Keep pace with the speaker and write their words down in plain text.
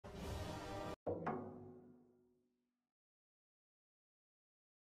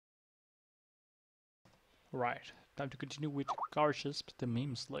Right, time to continue with Garshashp the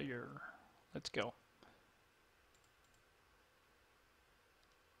Monster Slayer. Let's go.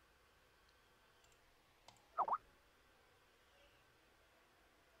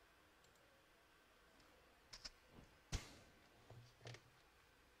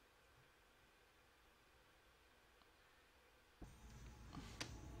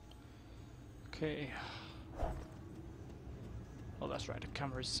 Okay. Oh, that's right, the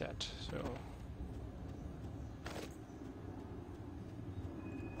camera is set, so...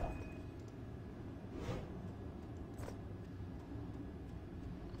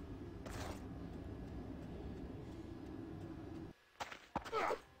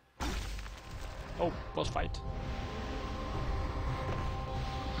 Oh, boss fight.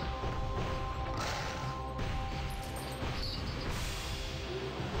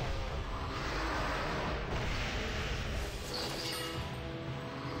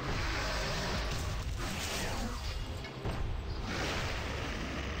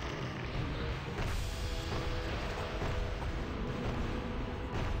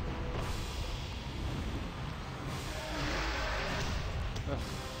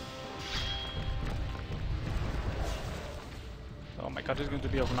 Oh my god, this is going to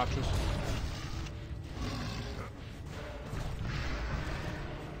be obnoxious.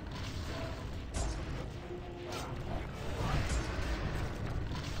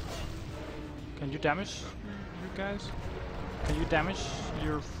 Can you damage you guys? Can you damage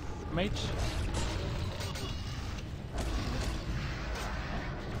your mate?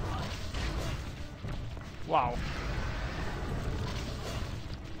 Wow.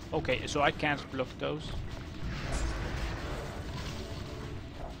 Okay, so I can't block those.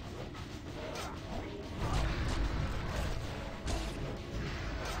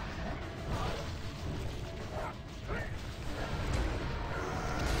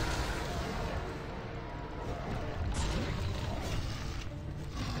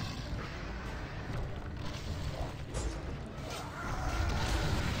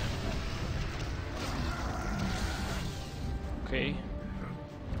 Okay.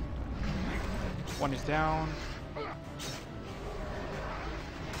 One is down.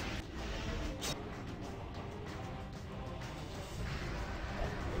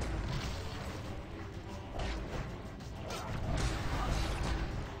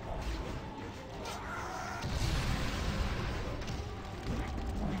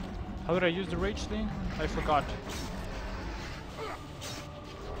 How did I use the rage thing? I forgot.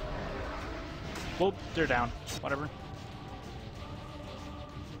 Whoop, they're down. Whatever.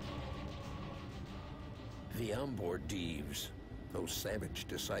 The onboard Deeves, those savage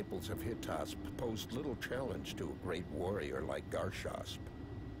disciples of Hittasp, posed little challenge to a great warrior like Garshashp.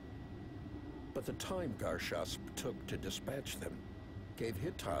 But the time Garshashp took to dispatch them gave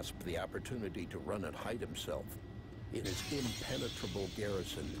Hittasp the opportunity to run and hide himself in his impenetrable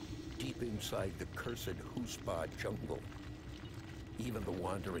garrison deep inside the cursed Huspa jungle. Even the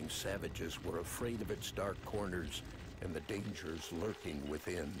wandering savages were afraid of its dark corners and the dangers lurking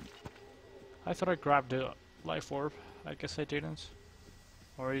within. I thought I grabbed the life orb. I guess I didn't.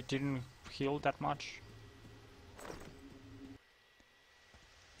 Or it didn't heal that much.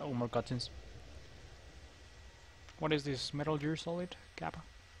 Oh, more cutscenes. What is this? Metal Gear Solid? Kappa?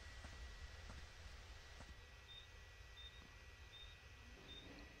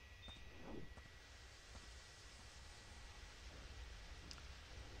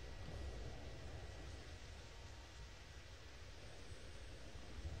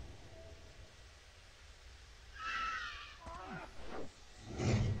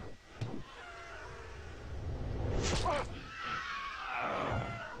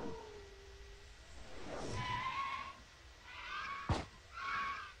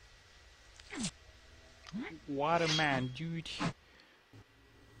 What a man, dude.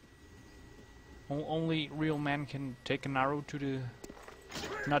 Only real man can take an arrow to the...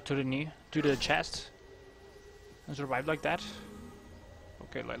 not to the knee, to the chest. And survive like that.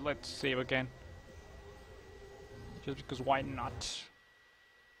 Okay, let's save again. Just because why not?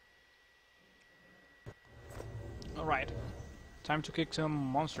 Alright. Time to kick some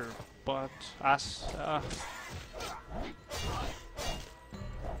monster, but as...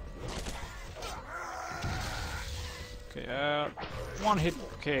 Okay, one hit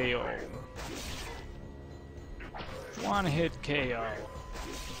KO. One hit KO.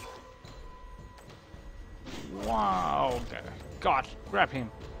 Wow. God, grab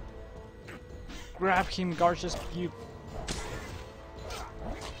him. Grab him, Garshashp, you.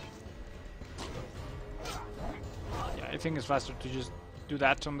 Yeah, I think it's faster to just do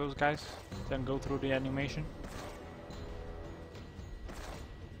that on those guys than go through the animation.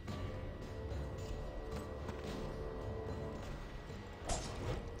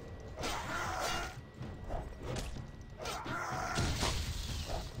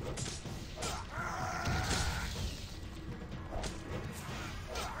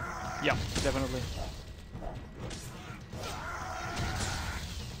 Yeah, definitely.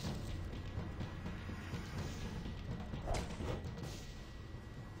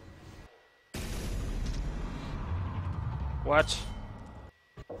 What?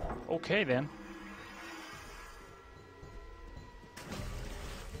 Okay then.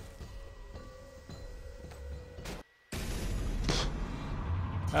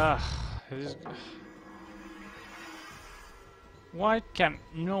 This is... Why can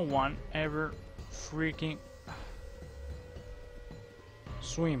no one ever freaking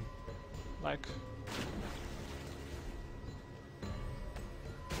swim? Like...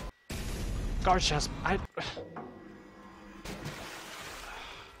 Garshashp, I...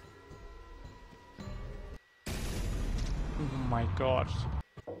 Oh my god.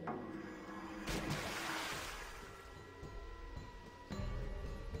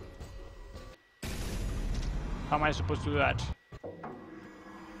 How am I supposed to do that?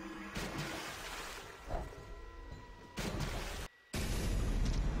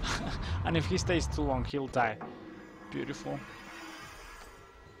 And if he stays too long, he'll die. Beautiful.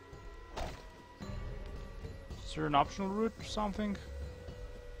 Is there an optional route or something?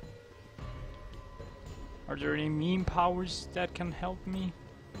 Are there any meme powers that can help me?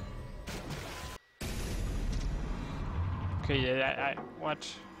 Okay, yeah,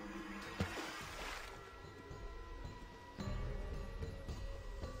 what?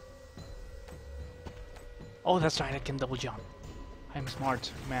 Oh, that's right, I can double jump. I'm a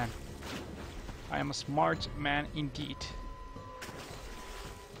smart man. I am a smart man indeed.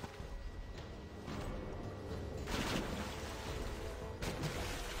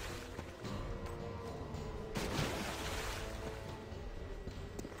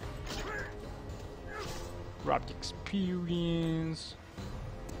 Grab the experience.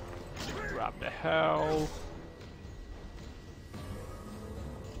 Grab the health.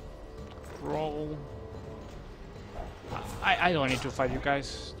 Roll. I don't need to fight you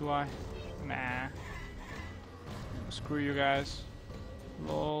guys, do I? Nah. Screw you guys.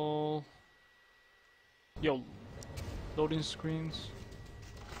 Lol. Yo. Loading screens.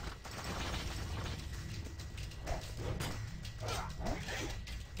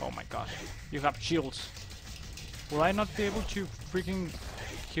 Oh my god. You have shields. Will I not be able to freaking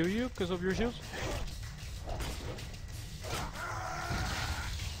kill you because of your shields?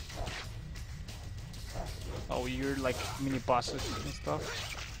 Oh, you're like mini bosses and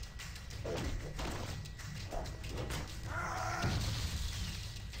stuff.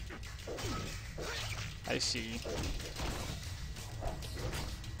 I see.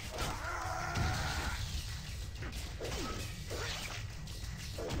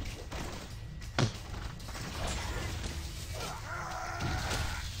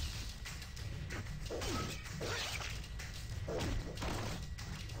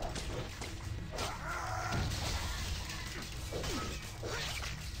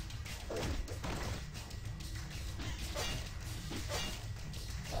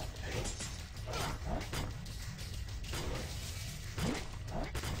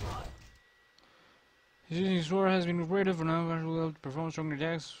 His sword has been upgraded for now, but will perform stronger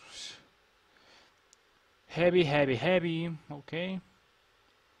attacks. Heavy, heavy, heavy. Okay.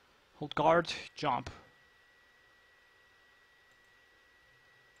 Hold guard, jump.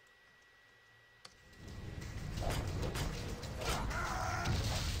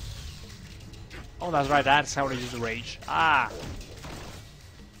 Oh, that's right, that's how to use the rage. Ah!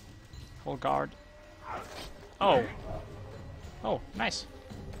 Hold guard. Oh. Oh, nice.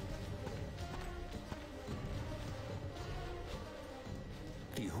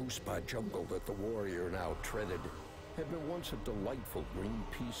 The Huspa jungle that the warrior now treaded had been once a delightful green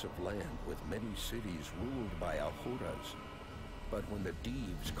piece of land with many cities ruled by Ahuras. But when the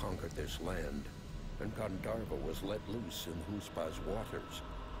Deeves conquered this land, and Gandharva was let loose in Huspa's waters,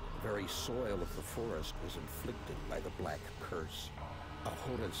 the very soil of the forest was inflicted by the Black Curse.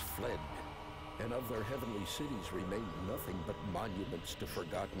 Ahuras fled, and of their heavenly cities remained nothing but monuments to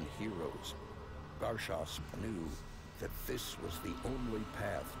forgotten heroes. Garshashp knew that this was the only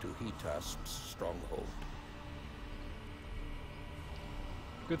path to Hitasp's stronghold.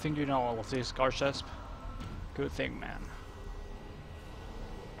 Good thing you know all of this, Garshashp. Good thing, man.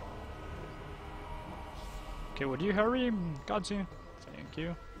 Okay, would you hurry? Godsy. Thank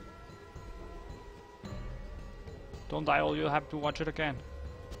you. Don't die or you'll have to watch it again.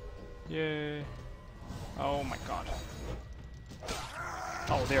 Yay. Oh my god.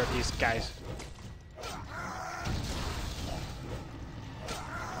 Oh, there are these guys.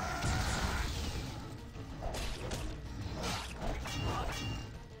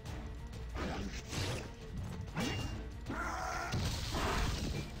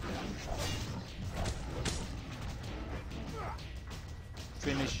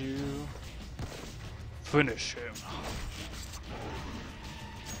 finish you. Finish him.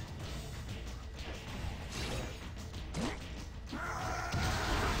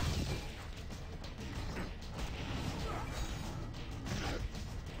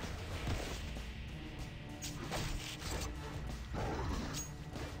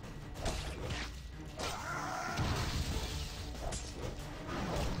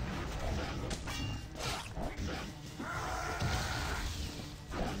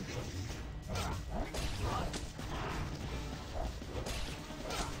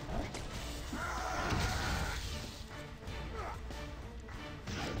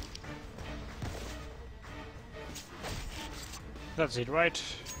 That's it, right?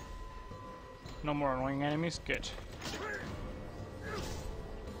 No more annoying enemies? Good.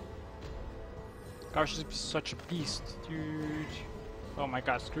 Garshashp is such a beast, dude. Oh my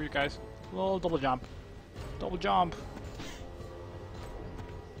god, screw you guys. Lol, double jump. Double jump!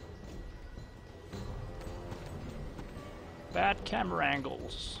 Bad camera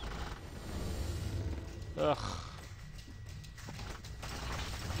angles. Ugh.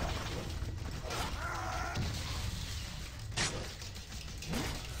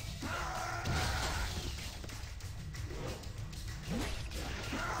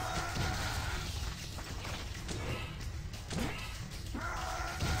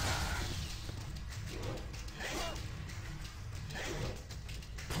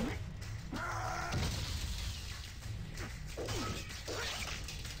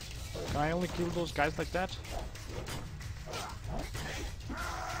 Can I only kill those guys like that?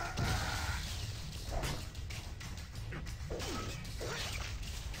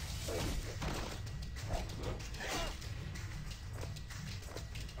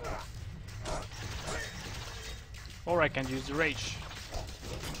 Or I can use the rage.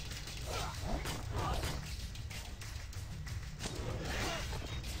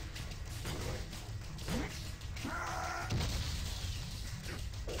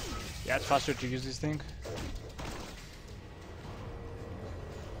 Yeah, it's faster to use this thing.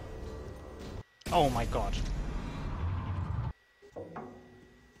 Oh my god.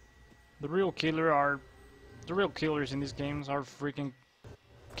 The real killers in these games are freaking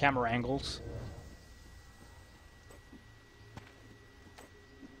camera angles.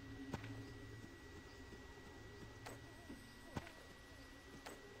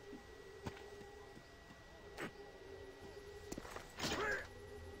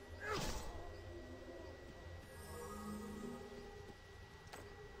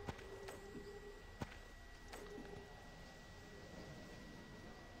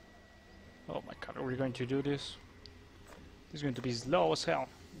 Oh my god, are we going to do this? This is going to be slow as hell.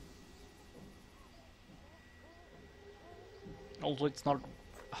 Also, it's not...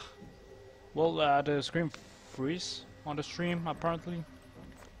 Well, the screen freeze on the stream, apparently.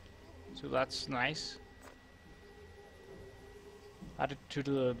 So that's nice. Added to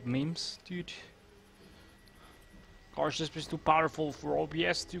the memes, dude. Garshashp is too powerful for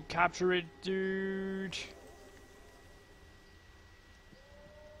OBS to capture it, dude.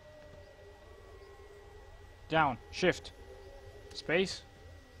 Down, shift, space.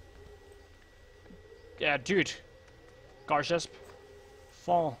 Yeah, dude. Garshashp,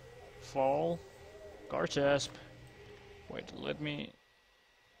 fall, fall. Garshashp. Wait, let me.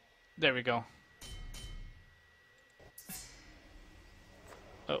 There we go.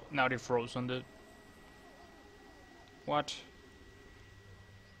 Oh, now they froze on the. What?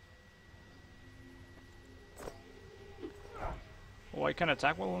 Oh, I can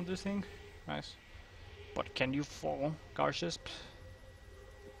attack well on this thing. Nice. But can you fall, Garshashp?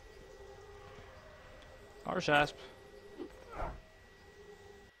 Garshashp.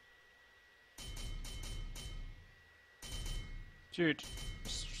 Dude,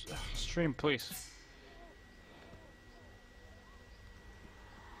 stream please.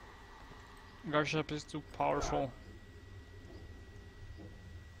 Garshashp is too powerful.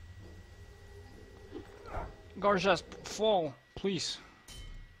 Garshashp, fall, please.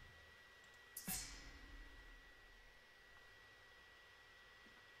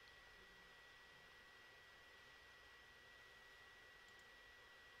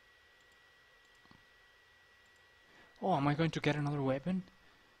 Oh, am I going to get another weapon?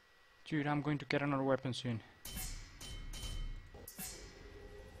 Dude, I'm going to get another weapon soon.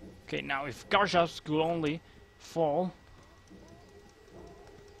 Okay, now if Garshashp could only fall...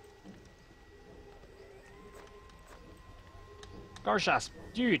 Garshashp,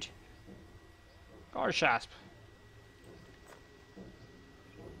 dude! Garshashp!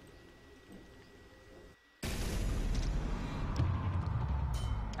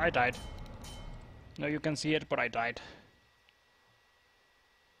 I died. No, you can see it, but I died.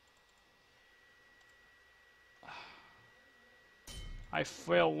 I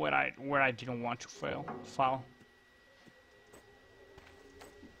fell where I didn't want to fall.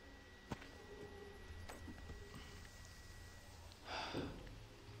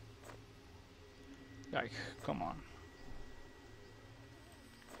 Like, come on.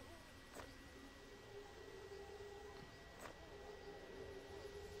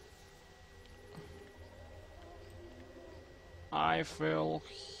 I fell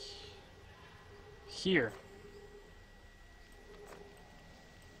here.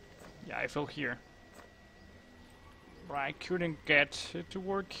 Yeah, I fell here. But I couldn't get it to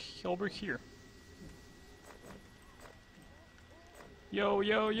work over here. Yo,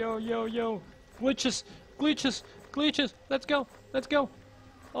 yo, yo, yo, yo. Glitches, glitches, glitches. Let's go, let's go.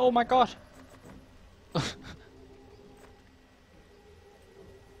 Oh my god.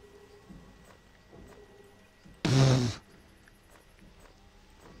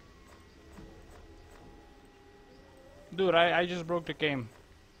 Dude, I just broke the game.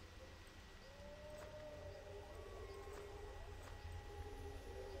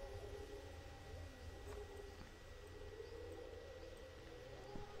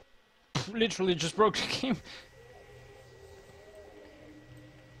 Literally just broke the game.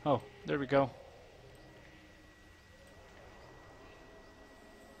 Oh, there we go.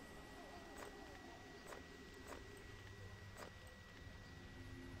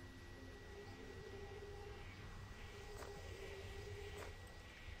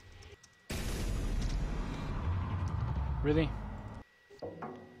 Really?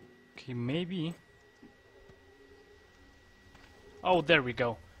 Okay, maybe. Oh, there we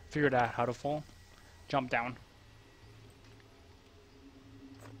go. Figured out how to fall. Jump down.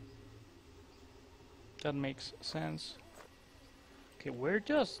 That makes sense. Okay, where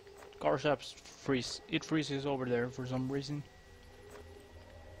does Garshashp freeze? It freezes over there for some reason.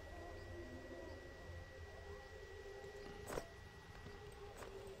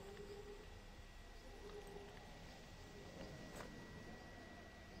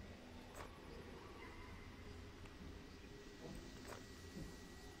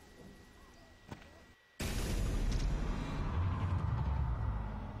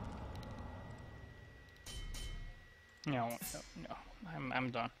 No, no, no. I'm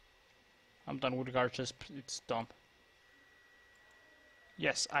done. I'm done with Garshashp. It's dumb.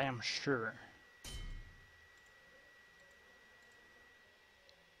 Yes, I am sure.